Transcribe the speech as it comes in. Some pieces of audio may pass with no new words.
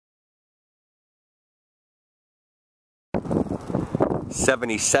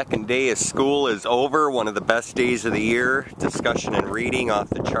72nd day of school is over. One of the best days of the year. Discussion and reading off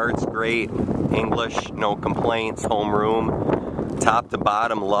the charts, great. English, no complaints. Homeroom, top to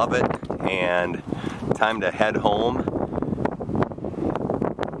bottom, love it. And time to head home.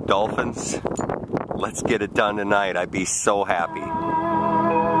 Dolphins, let's get it done tonight. I'd be so happy.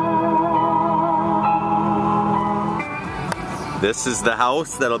 This is the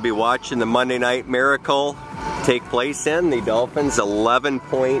house that'll be watching the Monday Night Miracle take place in. The Dolphins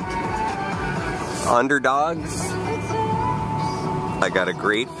 11-point underdogs. I got a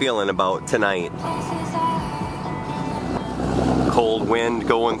great feeling about tonight. Cold wind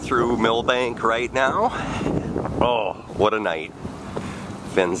going through Millbank right now. Oh, what a night.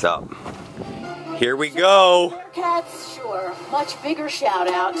 Fins up. Here we go. Sure. Much bigger shout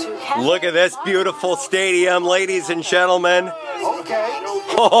out to look at this beautiful stadium, ladies and gentlemen. Okay.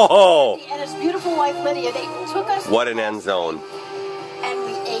 Oh, and his beautiful wife Lydia, they took us. What an end zone. And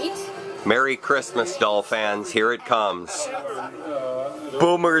we ate. Merry Christmas, Dolphins. Here it comes.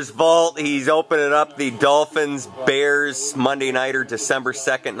 Boomer's Vault. He's opening up the Dolphins Bears Monday Nighter, December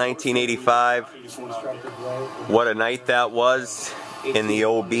 2nd, 1985. What a night that was in the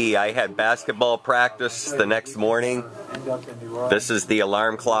OB. I had basketball practice the next morning. This is the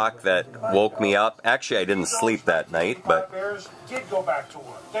alarm clock that woke me up. Actually, I didn't sleep that night, but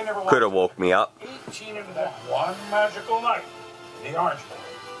could have woke me up. 18 into that one magical night. The Orange Bowl,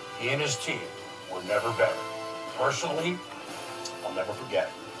 he and his team were never better. Personally, I'll never forget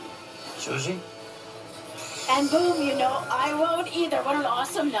it. Susie? And boom, you know, I won't either. What an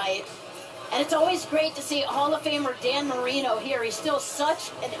awesome night. And it's always great to see Hall of Famer Dan Marino here. He's still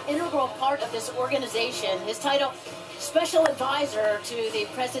such an integral part of this organization. His title, Special Advisor to the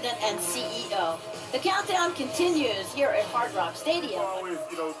President and CEO. The countdown continues here at Hard Rock Stadium.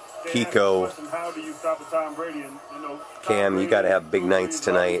 Kiko, Cam, you got to have big nights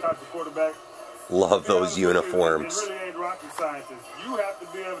tonight. Love those uniforms. You have to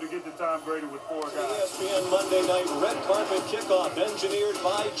be able to get to Tom Brady with 4 guys. ESPN Monday night red carpet kickoff engineered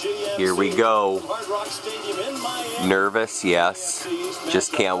by GM. Here we go. Hard Rock Stadium in Miami. Nervous, yes.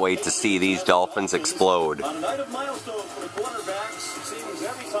 Just can't wait to see these Dolphins explode. On a night of milestones for the quarterbacks, it seems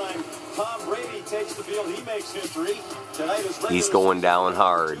every time Tom Brady takes the field, he makes history. Tonight is he's going down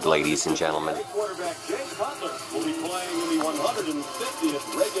hard, ladies and gentlemen. Quarterback Jay Cutler will be playing in the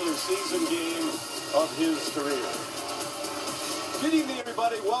 150th regular season game of his career. Good evening,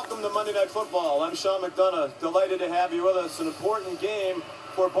 everybody. Welcome to Monday Night Football. I'm Sean McDonough. Delighted to have you with us. An important game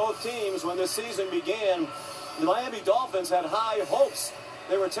for both teams. When this season began, the Miami Dolphins had high hopes.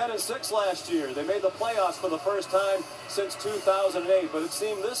 They were 10-6 last year. They made the playoffs for the first time since 2008. But it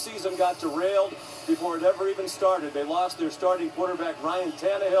seemed this season got derailed before it ever even started. They lost their starting quarterback, Ryan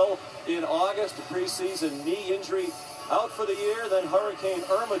Tannehill, in August. A preseason knee injury, out for the year. Then Hurricane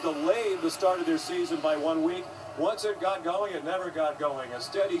Irma delayed the start of their season by 1 week. Once it got going, it never got going. A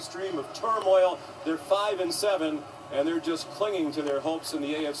steady stream of turmoil. They're 5-7, and they're just clinging to their hopes in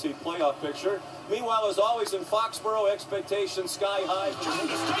the AFC playoff picture. Meanwhile, as always in Foxborough, expectations sky high. Time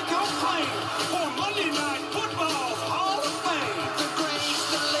to stake out claim for Monday Night Football's Hall of Fame. The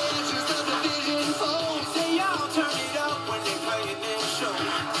greats, the legends, the division foes. They all turn it up when they play their show.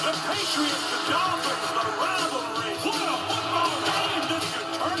 The Patriots, the Dolphins, the rivalry. What a football game this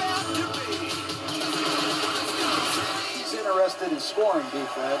could turn out to be. Interested in scoring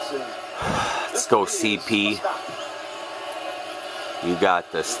defense. Let's go, CP. You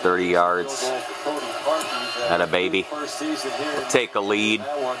got this. 30 yards. And a baby. Take a lead.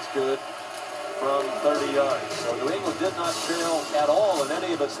 That one's good from 30 yards. So New England did not trail at all in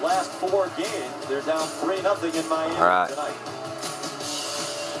any of its last 4 games. They're down 3-0 in Miami tonight.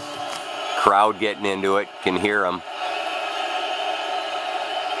 Crowd getting into it. Can hear them.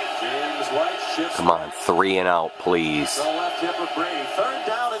 Come on, 3 and out, please. Third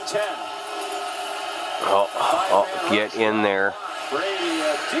down and 10. Oh, get in there.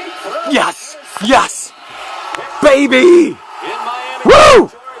 Yes! Yes! Baby!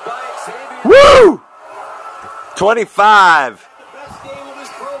 Woo! Woo! 25.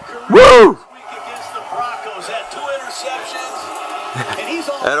 Woo!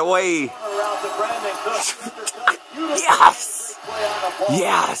 And away. Yes!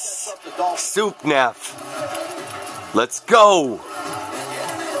 Yes! Soup Neff. Let's go.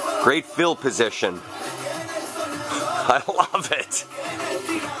 Great field position. I love it.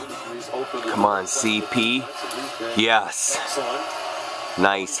 Come on, CP. Yes.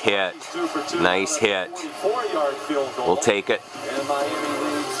 Nice hit. Nice hit. We'll take it. And Miami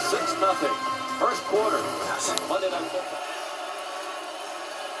leads 6-0. First quarter. Monday Night Football.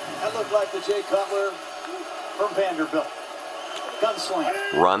 That looked like the Jay Cutler from Vanderbilt.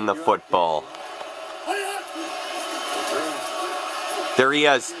 Gunslinger. Run the football. There he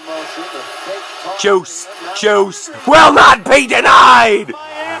is. Juice. Juice. Will not be denied.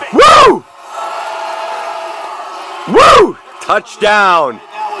 Woo! Woo! Touchdown.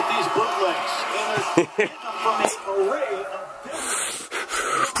 Now with these bootlegs. And they're from an array of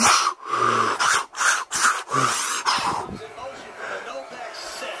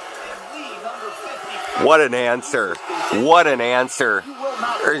What an answer. What an answer.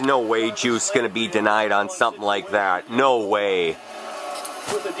 There's no way Juice going to be denied on something like that. No way.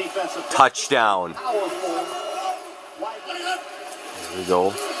 Touchdown. There we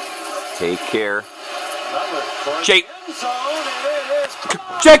go. Take care.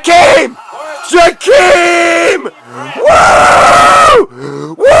 Jakeem! Jakeem! Woo!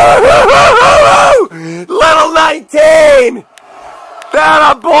 Woo! Little 19!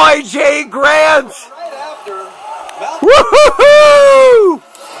 That a boy, Jay Grant! Woo-hoo-hoo!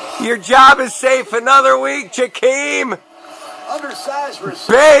 Your job is safe another week, Jakeem! undersized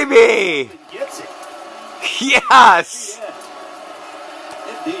receiver. Baby! Gets it. Yes!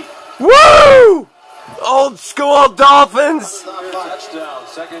 Indeed. Woo! Old school Dolphins! Touchdown,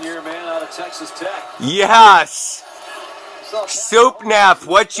 second-year man out of Texas Tech. Yes! Soup Neff,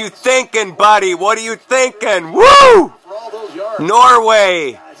 what you thinking, buddy? What are you thinking? Woo! For all those yards.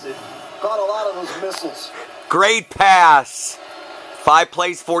 Norway! Caught a lot of those missiles. Great pass. 5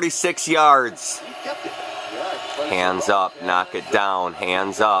 plays, 46 yards. He kept it. Hands up, knock it down.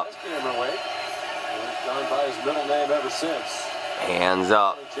 Hands up. Gone by his middle name ever since. Hands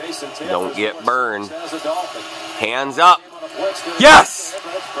up. Don't get burned. As a Dolphin. Hands up. Yes!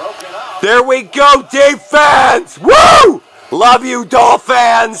 There we go, defense! Woo! Love you,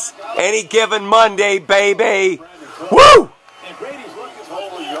 Dolphins! Any given Monday, baby. Woo!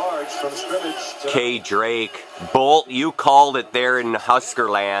 K. Drake. Bolt, you called it there in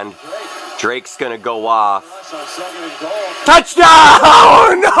Huskerland. Drake's gonna go off.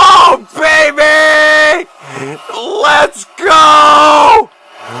 Touchdown! Oh, baby! Let's go!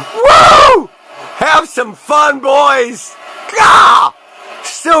 Woo! Have some fun, boys! Gah!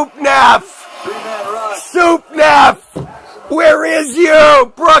 Soup Neff! Soup Neff! Where is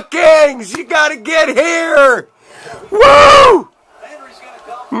you? Brookings, you gotta get here! Woo!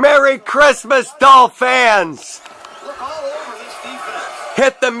 Merry Christmas, Dolphins! Look all over this defense.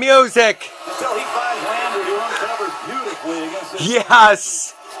 Hit the music! Until he finds Landry, who uncovers beautifully against this.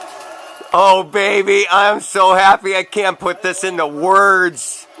 Yes! Oh, baby, I'm so happy I can't put this into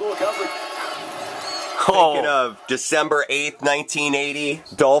words. Thinking of December 8th, 1980,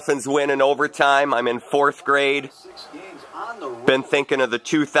 Dolphins win in overtime. I'm in 4th grade. Been thinking of the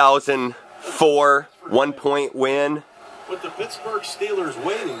 2004 one-point win. With the Pittsburgh Steelers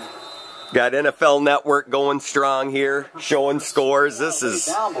waiting. Got NFL Network going strong here, showing scores. This is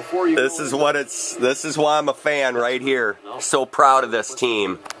why I'm a fan right here. So proud of this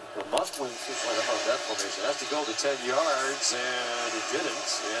team. The must-win sequence about that formation has to go to 10 yards, and it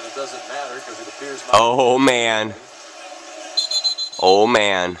didn't, and it doesn't matter because it appears. Oh man! Oh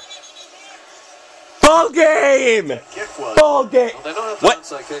man! Ball game! Ball game! Well, they don't have to what?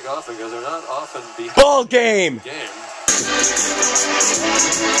 onside kick often because they're not often behind. Ball game!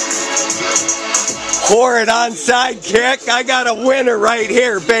 Horrid onside kick. I got a winner right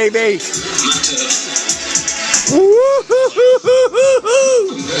here, baby.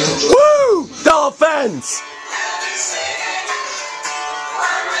 Woo! Dolphins!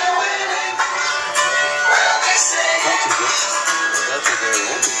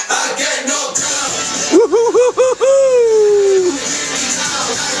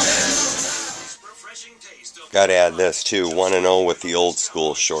 Gotta add this too, 1-0 with the old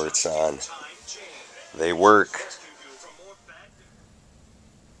school shorts on. They work.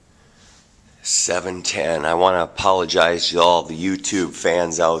 7-10. I want to apologize to all the YouTube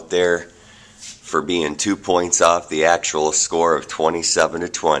fans out there for being 2 points off the actual score of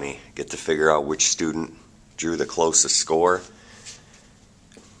 27-20. Get to figure out which student drew the closest score.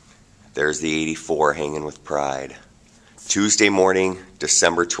 There's the 84 hanging with pride. Tuesday morning,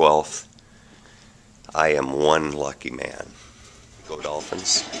 December 12th. I am one lucky man. Go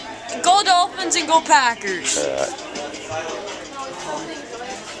Dolphins. Go Dolphins and go Packers.